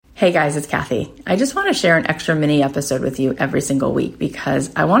Hey guys, it's Kathy. I just want to share an extra mini episode with you every single week because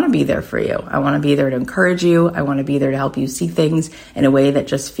I want to be there for you. I want to be there to encourage you. I want to be there to help you see things in a way that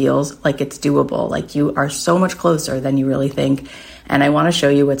just feels like it's doable, like you are so much closer than you really think. And I want to show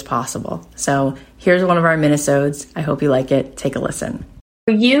you what's possible. So here's one of our minisodes. I hope you like it. Take a listen.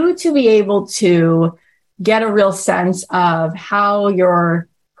 For you to be able to get a real sense of how you're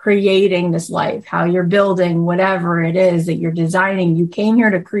creating this life, how you're building whatever it is that you're designing. You came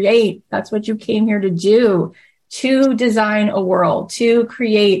here to create. That's what you came here to do, to design a world, to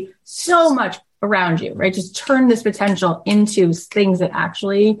create so much around you, right? Just turn this potential into things that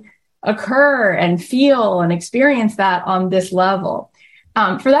actually occur and feel and experience that on this level.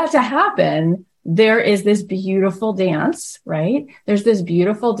 For that to happen, there is this beautiful dance, right? There's this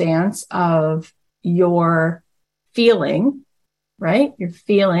beautiful dance of your feeling, right? Your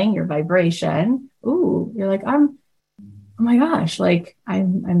feeling, your vibration. Ooh, you're like, oh my gosh, like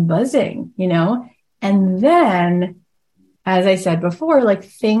I'm buzzing, you know? And then, as I said before, like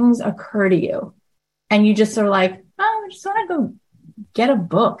things occur to you and you just are like, oh, I just want to go get a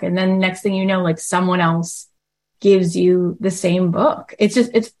book. And then next thing you know, like someone else gives you the same book. It's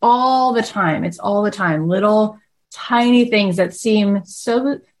all the time. It's all the time. Little tiny things that seem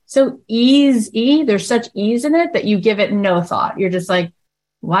so easy. There's such ease in it that you give it no thought. You're just like,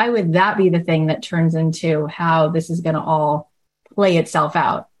 why would that be the thing that turns into how this is going to all play itself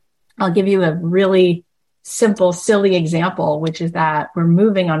out? I'll give you a really simple, silly example, which is that we're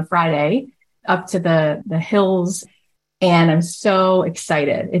moving on Friday up to the hills. And I'm so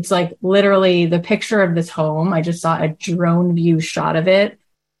excited. It's like literally the picture of this home. I just saw a drone view shot of it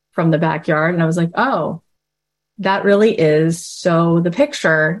from the backyard. And I was like, oh, that really is so the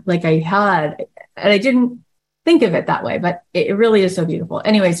picture like I had, and I didn't think of it that way, but it really is so beautiful.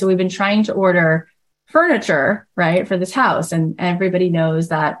 Anyway, so we've been trying to order furniture, right, for this house. And everybody knows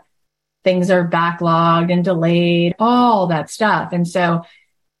that things are backlogged and delayed, all that stuff. And so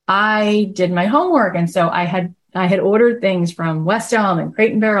I did my homework. And so I had ordered things from West Elm and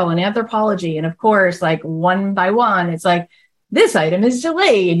Crate and Barrel and Anthropologie. And of course, like one by one, it's like, this item is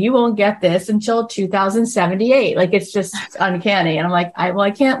delayed. You won't get this until 2078. Like it's just uncanny. And I'm like,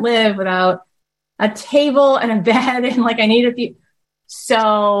 I can't live without a table and a bed. And like, I need a few.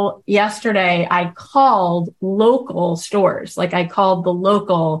 So yesterday I called local stores. Like I called the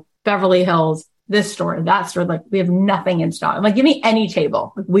local Beverly Hills, this store, that store. Like we have nothing in stock. I'm like, give me any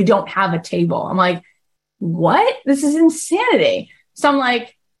table. Like, we don't have a table. I'm like, what? This is insanity. So I'm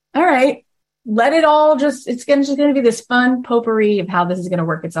like, all right, let it all just going to be this fun potpourri of how this is going to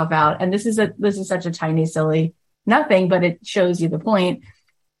work itself out. And this is such a tiny, silly nothing, but it shows you the point.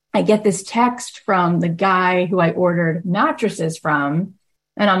 I get this text from the guy who I ordered mattresses from.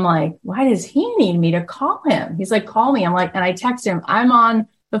 And I'm like, why does he need me to call him? He's like, call me. I'm like, and I text him, I'm on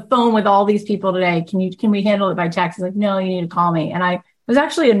the phone with all these people today. Can we handle it by text? He's like, no, you need to call me. And I was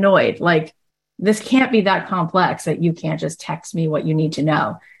actually annoyed. Like, this can't be that complex that you can't just text me what you need to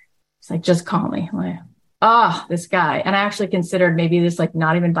know. It's like, just call me. I'm like, this guy. And I actually considered maybe just like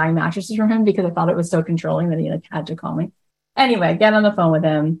not even buying mattresses from him because I thought it was so controlling that he like had to call me. Anyway, get on the phone with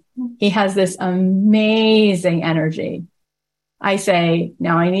him. He has this amazing energy. I say,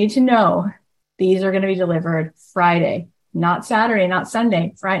 now I need to know these are going to be delivered Friday, not Saturday, not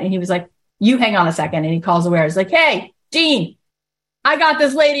Sunday, Friday. And he was like, you hang on a second. And he calls aware. He's like, hey, Dean, I got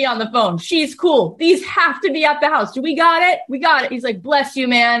this lady on the phone. She's cool. These have to be at the house. Do we got it? We got it. He's like, bless you,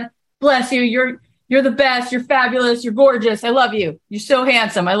 man. Bless you. You're the best. You're fabulous. You're gorgeous. I love you. You're so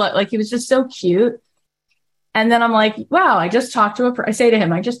handsome. He was just so cute. And then I'm like, wow, I just talked to I say to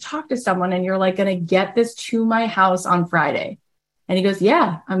him, I just talked to someone and you're like going to get this to my house on Friday. And he goes,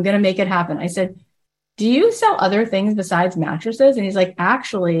 yeah, I'm going to make it happen. I said, do you sell other things besides mattresses? And he's like,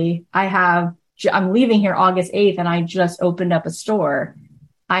 actually, I'm leaving here August 8th and I just opened up a store.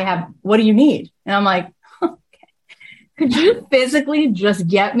 What do you need? And I'm like, okay, could you physically just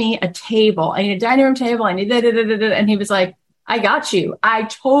get me a table? I need a dining room table. I need that. And he was like, I got you. I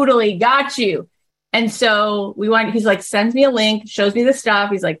totally got you. And so he's like, sends me a link, shows me the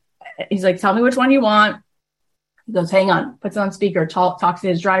stuff. He's like, tell me which one you want. He goes, hang on, puts it on speaker, talks to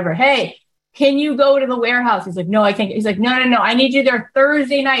his driver. Hey, can you go to the warehouse? He's like, no, I can't. He's like, no. I need you there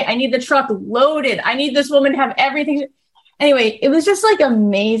Thursday night. I need the truck loaded. I need this woman to have everything. Anyway, it was just like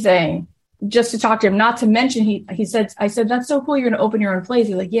amazing just to talk to him. Not to mention, I said, that's so cool. You're going to open your own place.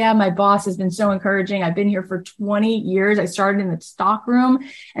 He's like, yeah, my boss has been so encouraging. I've been here for 20 years. I started in the stock room.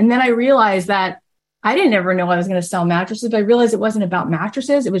 And then I realized that I didn't ever know I was going to sell mattresses, but I realized it wasn't about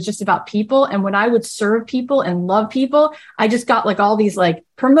mattresses. It was just about people. And when I would serve people and love people, I just got like all these like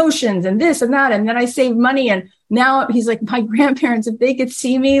promotions and this and that. And then I saved money and now he's like, my grandparents, if they could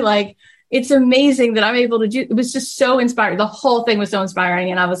see me, like, it's amazing that I'm able to do. It was just so inspiring. The whole thing was so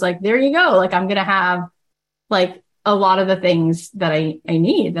inspiring. And I was like, there you go. Like, I'm going to have like a lot of the things that I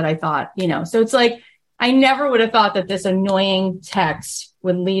need that I thought, so it's like, I never would have thought that this annoying text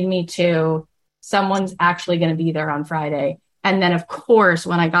would lead me to someone's actually going to be there on Friday. And then of course,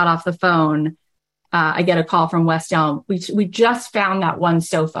 when I got off the phone, I get a call from West Elm. We just found that one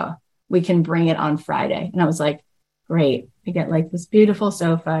sofa. We can bring it on Friday. And I was like, great. I get like this beautiful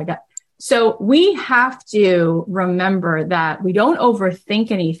sofa. So we have to remember that we don't overthink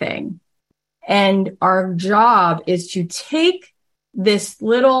anything. And our job is to take this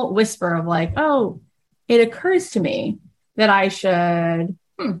little whisper of like, oh, it occurs to me that I should,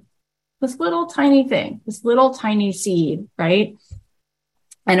 this little tiny thing, this little tiny seed, right?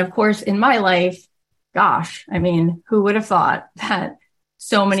 And of course, in my life, gosh, I mean, who would have thought that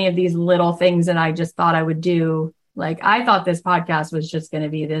so many of these little things that I just thought I would do, like I thought this podcast was just going to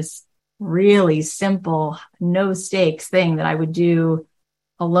be this really simple, no stakes thing that I would do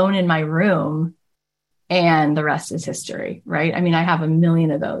alone in my room, and the rest is history, right? I mean, I have a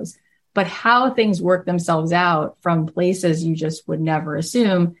million of those, but how things work themselves out from places you just would never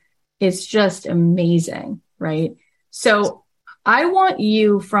assume, it's just amazing, right? So I want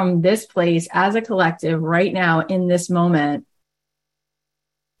you from this place as a collective right now in this moment,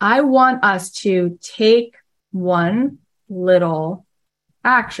 I want us to take one little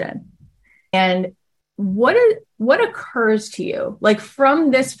action. And what occurs to you? Like from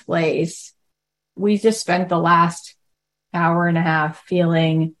this place, we just spent the last hour and a half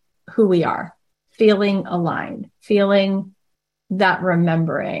feeling who we are, feeling aligned, feeling that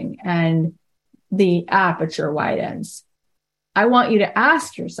remembering, and the aperture widens. I want you to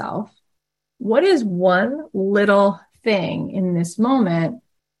ask yourself, what is one little thing in this moment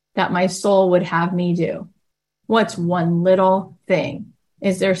that my soul would have me do? What's one little thing?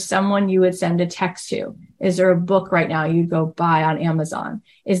 Is there someone you would send a text to? Is there a book right now you'd go buy on Amazon?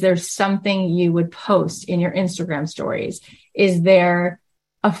 Is there something you would post in your Instagram stories? Is there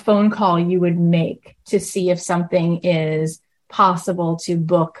a phone call you would make to see if something is possible to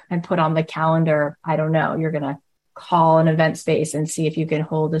book and put on the calendar? I don't know. You're going to call an event space and see if you can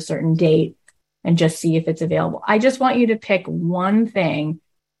hold a certain date and just see if it's available. I just want you to pick one thing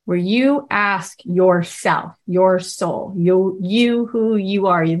where you ask yourself, your soul, you who you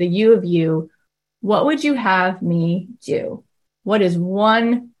are, the you of you, what would you have me do? What is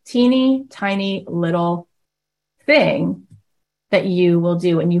one teeny tiny little thing that you will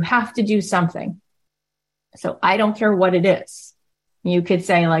do? And you have to do something. So I don't care what it is. You could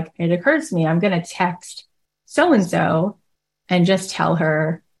say like, it occurs to me, I'm going to text so-and-so and just tell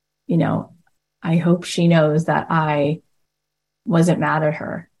her, I hope she knows that I wasn't mad at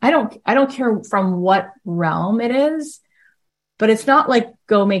her. I don't care from what realm it is, but it's not like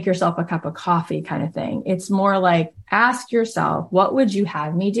go make yourself a cup of coffee kind of thing. It's more like ask yourself, what would you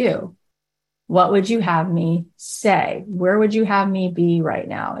have me do? What would you have me say? Where would you have me be right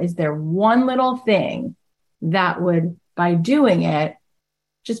now? Is there one little thing that would, by doing it,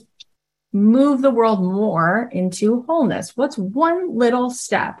 just move the world more into wholeness? What's one little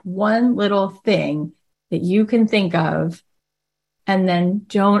step, one little thing that you can think of? And then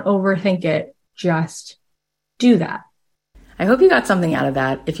don't overthink it. Just do that. I hope you got something out of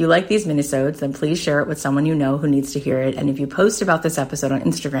that. If you like these minisodes, then please share it with someone you know who needs to hear it. And if you post about this episode on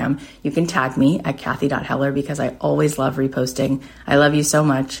Instagram, you can tag me at Kathy.Heller because I always love reposting. I love you so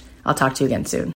much. I'll talk to you again soon.